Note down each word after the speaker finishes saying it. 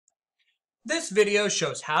This video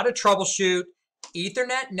shows how to troubleshoot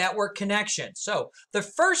Ethernet network connection. So the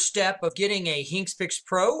first step of getting a HinksPix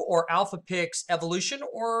Pro or AlphaPix Evolution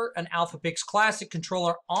or an AlphaPix Classic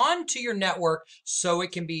controller onto your network so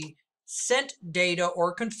it can be sent data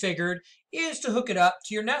or configured is to hook it up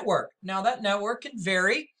to your network. Now that network can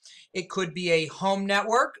vary. It could be a home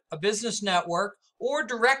network, a business network, or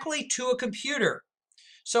directly to a computer.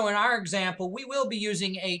 So in our example, we will be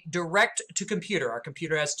using a direct to computer. Our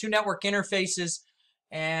computer has two network interfaces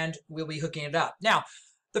and we'll be hooking it up. Now,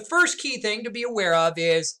 the first key thing to be aware of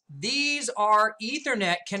is these are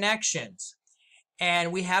Ethernet connections.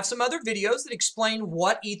 And we have some other videos that explain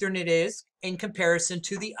what Ethernet is in comparison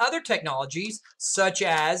to the other technologies, such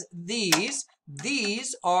as these.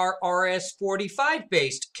 These are RS-45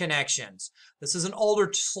 based connections. This is an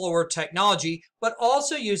older, slower technology, but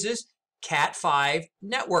also uses Cat5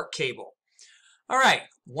 network cable. All right,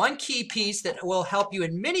 one key piece that will help you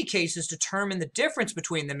in many cases determine the difference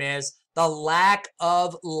between them is the lack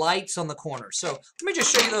of lights on the corner. So let me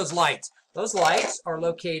just show you those lights. Those lights are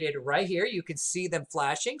located right here. You can see them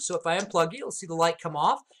flashing. So if I unplug it, you'll see the light come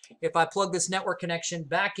off. If I plug this network connection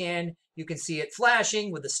back in, you can see it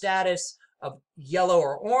flashing with the status of yellow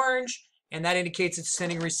or orange, and that indicates it's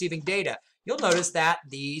sending and receiving data. You'll notice that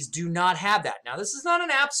these do not have that. Now, this is not an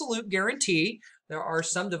absolute guarantee. There are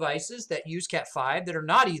some devices that use Cat5 that are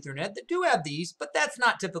not Ethernet that do have these, but that's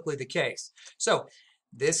not typically the case. So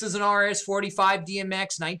this is an RS-45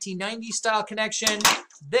 DMX 1990 style connection.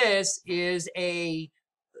 This is a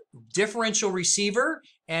differential receiver,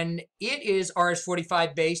 and it is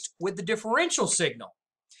RS-45 based with the differential signal.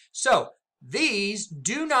 So these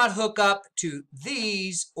do not hook up to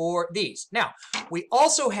these or these. Now, we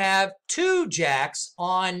also have two jacks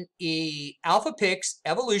on a AlphaPix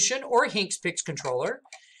Evolution or HinksPix controller,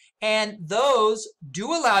 and those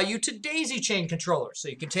do allow you to daisy chain controllers. So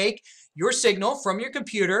you can take your signal from your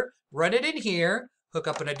computer, run it in here, hook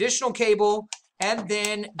up an additional cable, and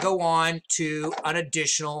then go on to an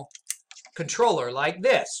additional controller like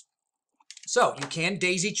this. So you can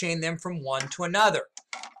daisy chain them from one to another.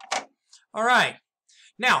 All right,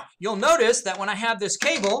 now you'll notice that when I have this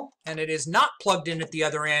cable and it is not plugged in at the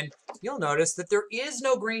other end, you'll notice that there is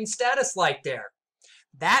no green status light there.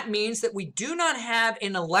 That means that we do not have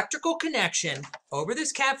an electrical connection over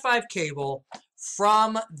this Cat5 cable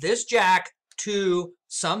from this jack to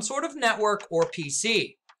some sort of network or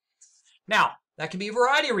PC. Now, that can be a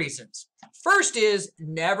variety of reasons. First is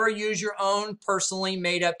never use your own personally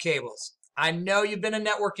made up cables. I know you've been a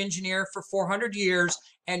network engineer for 400 years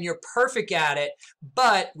and you're perfect at it,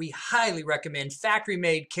 but we highly recommend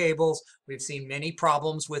factory-made cables. We've seen many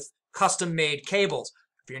problems with custom-made cables.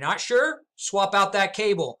 If you're not sure, swap out that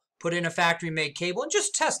cable, put in a factory-made cable, and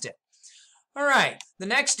just test it. All right, the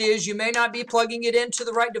next is you may not be plugging it into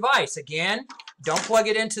the right device. Again, don't plug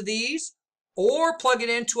it into these or plug it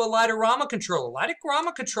into a Lightorama controller.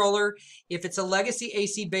 Lightorama controller, if it's a legacy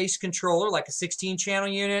AC-based controller like a 16-channel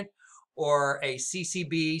unit, or a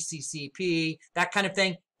CCB, CCP, that kind of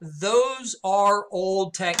thing. Those are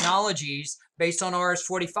old technologies based on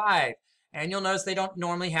RS-45. And you'll notice they don't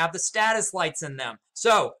normally have the status lights in them.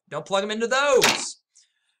 So don't plug them into those.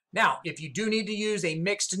 Now, if you do need to use a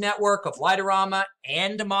mixed network of Lightorama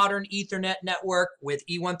and a modern Ethernet network with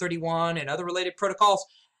E131 and other related protocols,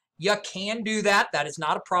 you can do that. That is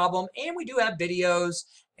not a problem. And we do have videos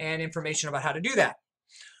and information about how to do that.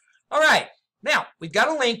 All right. Now, we've got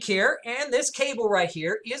a link here, and this cable right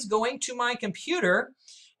here is going to my computer,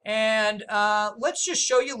 and let's just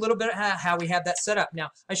show you a little bit how we have that set up.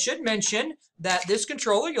 Now, I should mention that this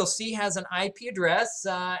controller, you'll see, has an IP address,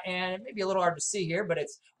 and it may be a little hard to see here, but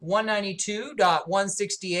it's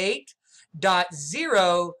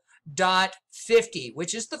 192.168.0.50,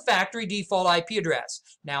 which is the factory default IP address.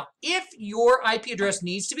 Now, if your IP address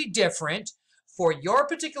needs to be different, for your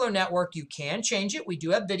particular network, you can change it. We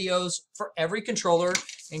do have videos for every controller,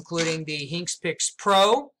 including the HinksPix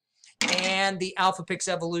Pro and the AlphaPix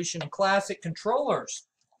Evolution and Classic controllers.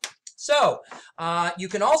 So you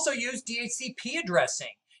can also use DHCP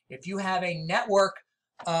addressing. If you have a network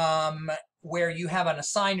where you have an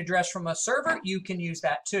assigned address from a server, you can use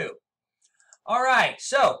that too. All right,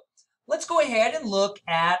 so let's go ahead and look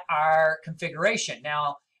at our configuration.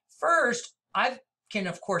 Now, first, I can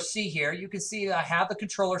of course see here, you can see I have the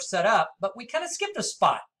controller set up, but we kind of skipped a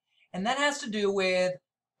spot, and that has to do with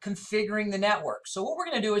configuring the network. So what we're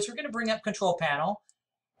going to do is we're going to bring up control panel,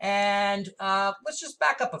 and let's just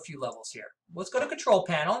back up a few levels here. Let's go to control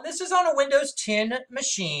panel, and this is on a Windows 10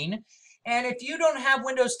 machine, And if you don't have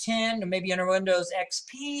Windows 10, or maybe under Windows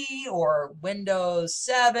XP or Windows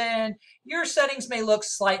 7, your settings may look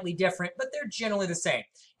slightly different, but they're generally the same.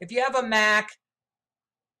 If you have a Mac,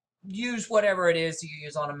 use whatever it is you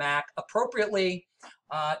use on a Mac appropriately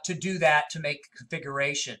to do that, to make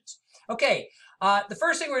configurations. Okay, the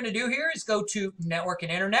first thing we're going to do here is go to Network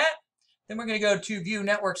and Internet. Then we're going to go to View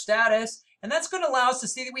Network Status. And that's going to allow us to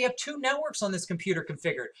see that we have two networks on this computer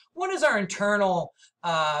configured. One is our internal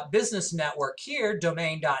business network here,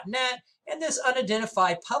 domain.net, and this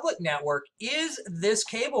unidentified public network is this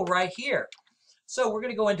cable right here. So we're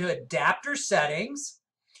going to go into adapter settings,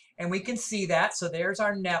 and we can see that. So there's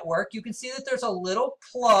our network. You can see that there's a little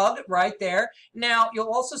plug right there. Now,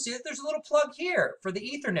 you'll also see that there's a little plug here for the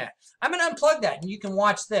Ethernet. I'm going to unplug that, and you can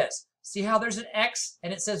watch this. See how there's an X,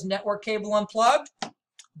 and it says network cable unplugged?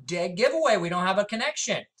 Dead giveaway, we don't have a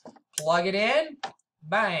connection. Plug it in,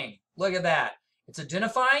 bang, look at that. It's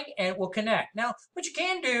identifying and it will connect. Now, what you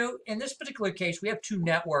can do, in this particular case, we have two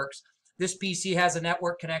networks. This PC has a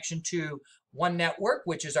network connection to one network,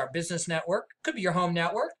 which is our business network. Could be your home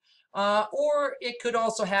network, or it could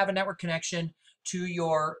also have a network connection to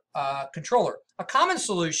your controller. A common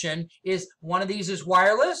solution is one of these is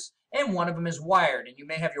wireless, and one of them is wired. And you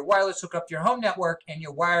may have your wireless hook up to your home network and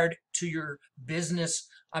you're wired to your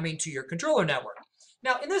to your controller network.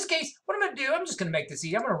 Now, in this case, what I'm going to do, I'm just going to make this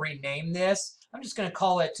easy. I'm going to rename this. I'm just going to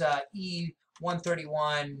call it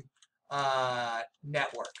E131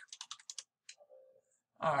 network.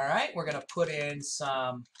 All right, we're going to put in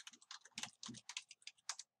some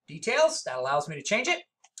details. That allows me to change it.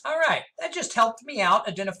 All right, that just helped me out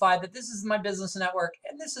identify that this is my business network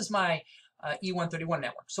and this is my E131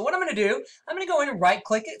 network. So what I'm going to do, I'm going to go in and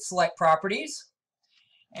right-click it, select Properties.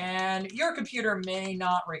 And your computer may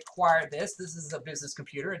not require this. This is a business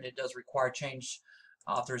computer, and it does require change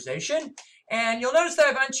authorization. And you'll notice that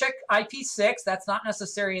I've unchecked IP6. That's not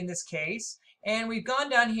necessary in this case. And we've gone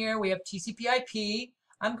down here. We have TCP IP.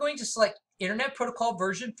 I'm going to select Internet Protocol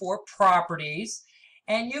version 4 Properties.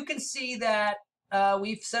 And you can see that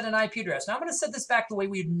we've set an IP address. Now I'm going to set this back the way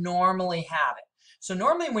we'd normally have it. So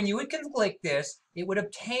normally when you would click this, it would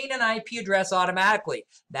obtain an IP address automatically.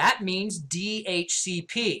 That means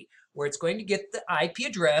DHCP, where it's going to get the IP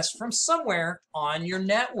address from somewhere on your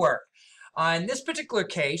network. In this particular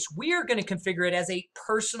case, we are going to configure it as a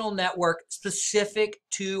personal network specific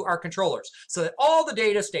to our controllers, so that all the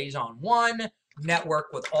data stays on one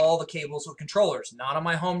network with all the cables with controllers, not on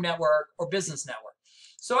my home network or business network.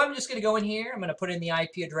 So I'm just going to go in here. I'm going to put in the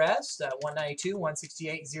IP address,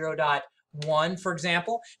 192.168.0.1, for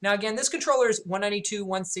example. Now again, this controller is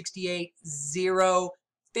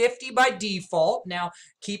 192.168.0.50 by default. Now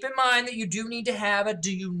keep in mind that you do need to have a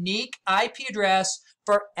unique IP address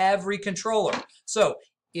for every controller. So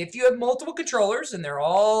if you have multiple controllers and they're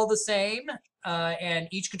all the same, and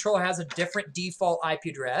each controller has a different default IP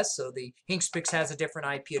address, so the HinksPix has a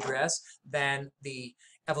different IP address than the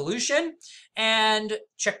Evolution, and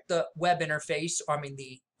check the web interface,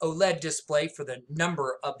 the OLED display for the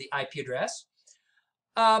number of the IP address.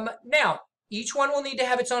 Now, each one will need to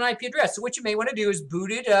have its own IP address. So what you may want to do is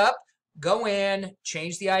boot it up, go in,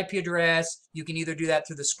 change the IP address. You can either do that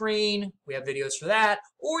through the screen, we have videos for that,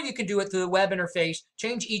 or you can do it through the web interface,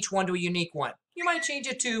 change each one to a unique one. You might change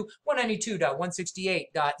it to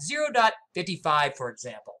 192.168.0.55, for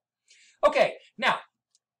example. Okay, now,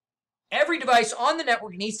 every device on the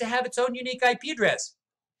network needs to have its own unique IP address.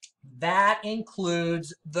 That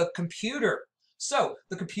includes the computer. So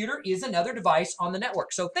the computer is another device on the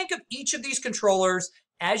network. So think of each of these controllers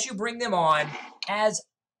as you bring them on as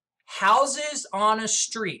houses on a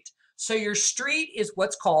street. So your street is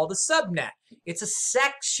what's called a subnet. It's a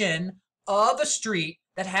section of a street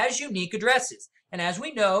that has unique addresses. And as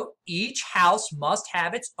we know, each house must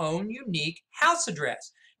have its own unique house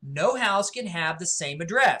address. No house can have the same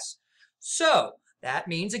address. So that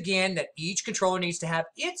means, again, that each controller needs to have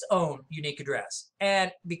its own unique address.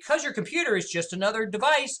 And because your computer is just another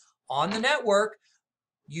device on the network,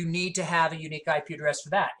 you need to have a unique IP address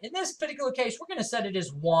for that. In this particular case, we're going to set it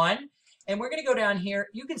as 1. And we're going to go down here.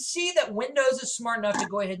 You can see that Windows is smart enough to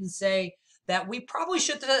go ahead and say that we probably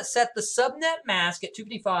should set the subnet mask at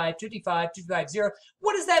 255.255.255.0.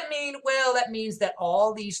 What does that mean? Well, that means that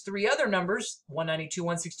all these three other numbers,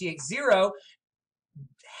 192.168.0,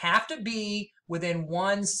 have to be within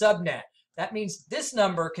one subnet. That means this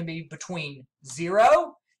number can be between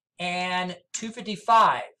 0 and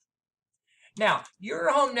 255. Now, your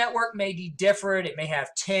home network may be different. It may have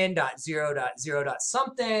 10.0.0.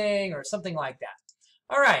 something or something like that.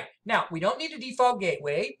 All right, now we don't need a default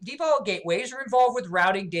gateway. Default gateways are involved with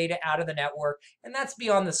routing data out of the network, and that's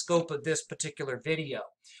beyond the scope of this particular video.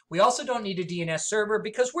 We also don't need a DNS server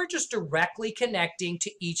because we're just directly connecting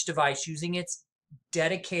to each device using its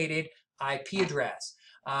dedicated IP address.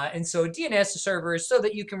 And so a DNS server is so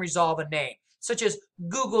that you can resolve a name, such as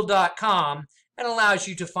google.com, and allows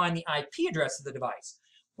you to find the IP address of the device.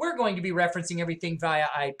 We're going to be referencing everything via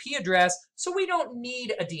IP address, so we don't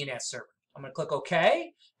need a DNS server. I'm going to click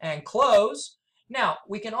OK and close. Now,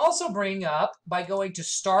 we can also bring up by going to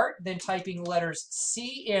Start, then typing letters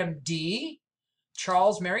CMD,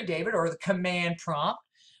 Charles Mary David, or the command prompt.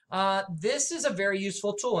 This is a very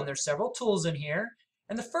useful tool, and there's several tools in here.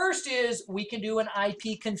 And the first is we can do an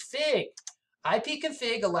IP config. IP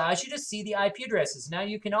config allows you to see the IP addresses. Now,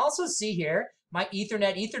 you can also see here my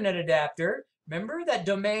Ethernet adapter. Remember that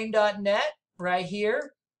domain.net right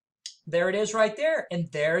here? There it is right there,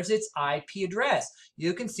 and there's its IP address.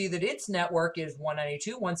 You can see that its network is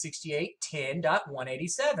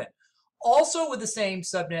 192.168.10.187, also with the same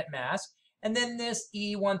subnet mask. And then this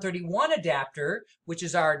E131 adapter, which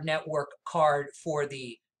is our network card for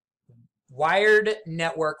the wired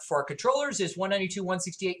network for our controllers, is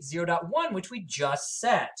 192.168.0.1, which we just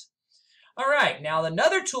set. All right, now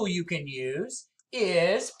another tool you can use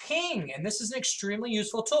is ping, and this is an extremely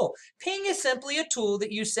useful tool. Ping is simply a tool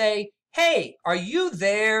that you say, hey, are you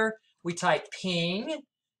there? We type ping,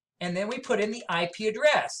 and then we put in the IP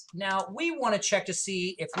address. Now, we want to check to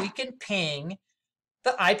see if we can ping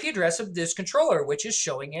the IP address of this controller, which is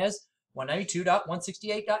showing as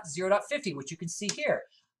 192.168.0.50, which you can see here.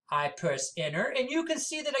 I press enter, and you can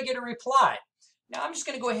see that I get a reply. Now, I'm just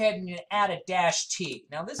going to go ahead and add a -T.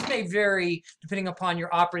 Now, this may vary depending upon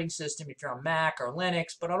your operating system, if you're on Mac or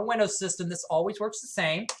Linux, but on a Windows system, this always works the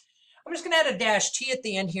same. I'm just going to add a -T at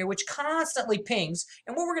the end here, which constantly pings.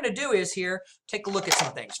 And what we're going to do is here, take a look at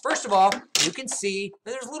some things. First of all, you can see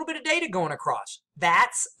that there's a little bit of data going across.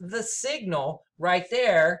 That's the signal right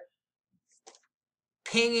there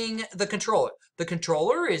pinging the controller. The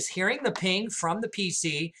controller is hearing the ping from the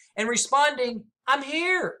PC and responding, I'm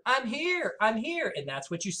here, I'm here, I'm here. And that's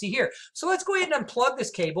what you see here. So let's go ahead and unplug this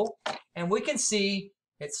cable, and we can see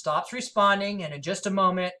it stops responding, and in just a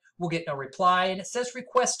moment, we'll get no reply, and it says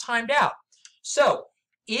request timed out. So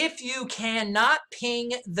if you cannot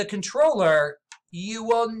ping the controller, you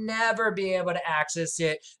will never be able to access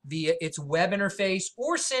it via its web interface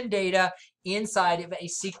or send data inside of a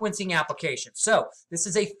sequencing application. So this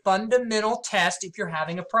is a fundamental test if you're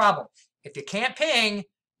having a problem. If you can't ping,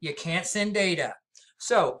 you can't send data.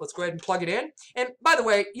 So let's go ahead and plug it in. And by the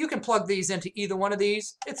way, you can plug these into either one of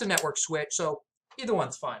these. It's a network switch, so either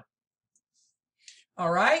one's fine.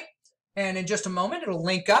 All right, and in just a moment, it'll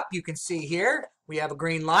link up. You can see here, we have a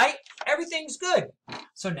green light. Everything's good.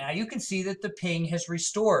 So now you can see that the ping has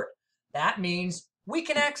restored. That means we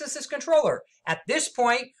can access this controller. At this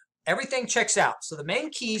point, everything checks out. So the main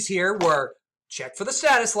keys here were check for the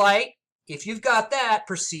status light. If you've got that,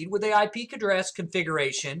 proceed with the IP address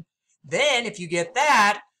configuration. Then, if you get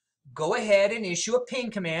that, go ahead and issue a ping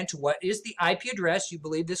command to what is the IP address you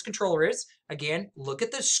believe this controller is. Again, look at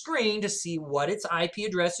the screen to see what its IP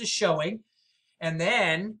address is showing, and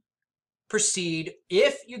then proceed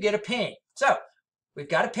if you get a ping. So we've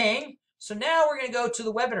got a ping. So now we're going to go to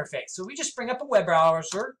the web interface. So we just bring up a web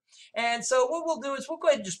browser. And so what we'll do is we'll go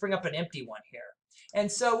ahead and just bring up an empty one here.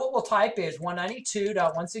 And so what we'll type is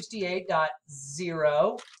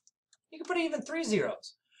 192.168.0. You can put even 3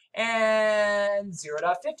 zeros. And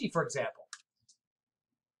 0.50, for example.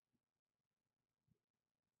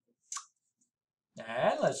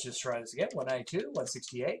 And let's just try this again.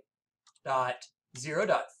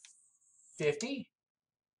 192.168.0.50.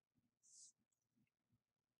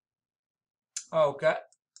 Okay.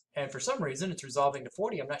 And for some reason, it's resolving to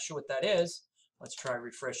 40. I'm not sure what that is. Let's try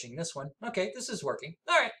refreshing this one. Okay, this is working.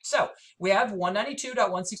 All right, so we have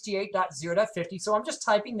 192.168.0.50. So I'm just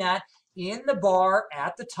typing that in the bar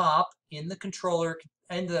at the top in the controller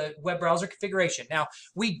and the web browser configuration. Now,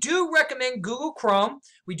 we do recommend Google Chrome.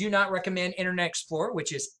 We do not recommend Internet Explorer,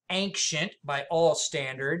 which is ancient by all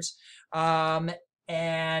standards. And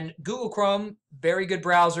Google Chrome, very good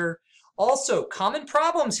browser. Also, common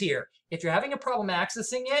problems here. If you're having a problem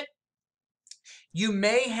accessing it, you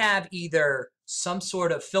may have either some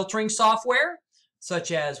sort of filtering software,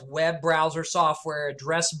 such as web browser software,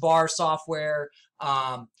 address bar software,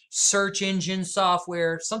 search engine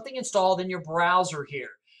software, something installed in your browser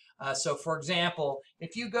here. So for example,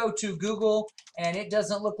 if you go to Google and it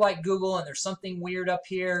doesn't look like Google and there's something weird up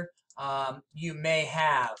here, you may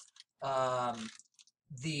have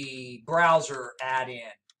the browser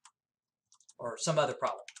add-in or some other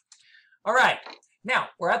problem. All right, Now,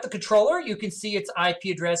 we're at the controller. You can see its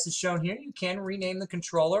IP address is shown here. You can rename the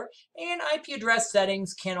controller, and IP address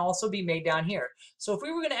settings can also be made down here. So if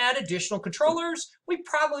we were going to add additional controllers, we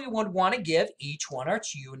probably would want to give each one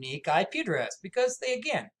its unique IP address because they,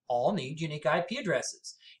 again, all need unique IP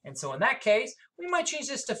addresses. And so in that case, we might change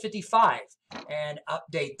this to 55 and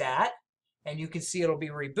update that. And you can see it'll be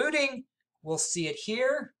rebooting. We'll see it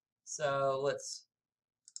here. So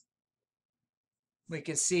we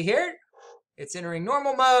can see here. It's entering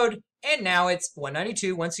normal mode, and now it's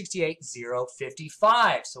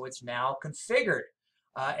 192.168.0.55. So it's now configured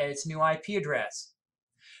at its new IP address.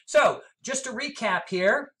 So just to recap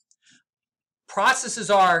here,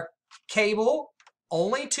 processes are cable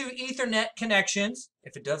only to Ethernet connections.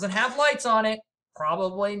 If it doesn't have lights on it,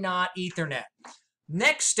 probably not Ethernet.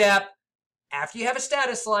 Next step, after you have a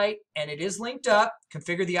status light and it is linked up,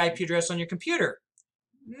 configure the IP address on your computer.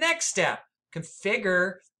 Next step,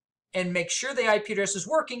 configure and make sure the IP address is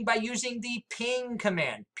working by using the ping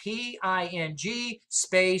command, P-I-N-G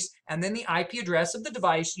space, and then the IP address of the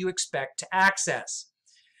device you expect to access.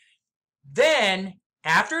 Then,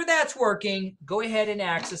 after that's working, go ahead and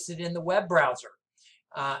access it in the web browser.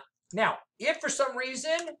 Now, if for some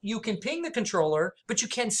reason you can ping the controller, but you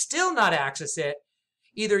can still not access it,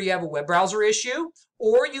 either you have a web browser issue,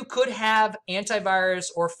 or you could have antivirus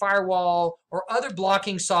or firewall or other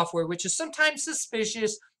blocking software, which is sometimes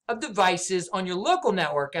suspicious of devices on your local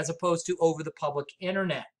network as opposed to over the public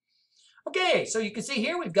internet. Okay, so you can see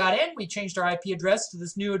here we've got in, we changed our IP address to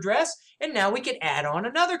this new address, and now we can add on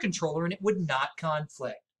another controller and it would not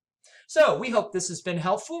conflict. So we hope this has been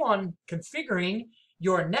helpful on configuring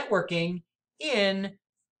your networking in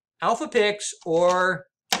AlphaPix or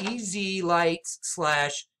EZ-Lite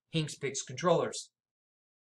 / HinksPix controllers.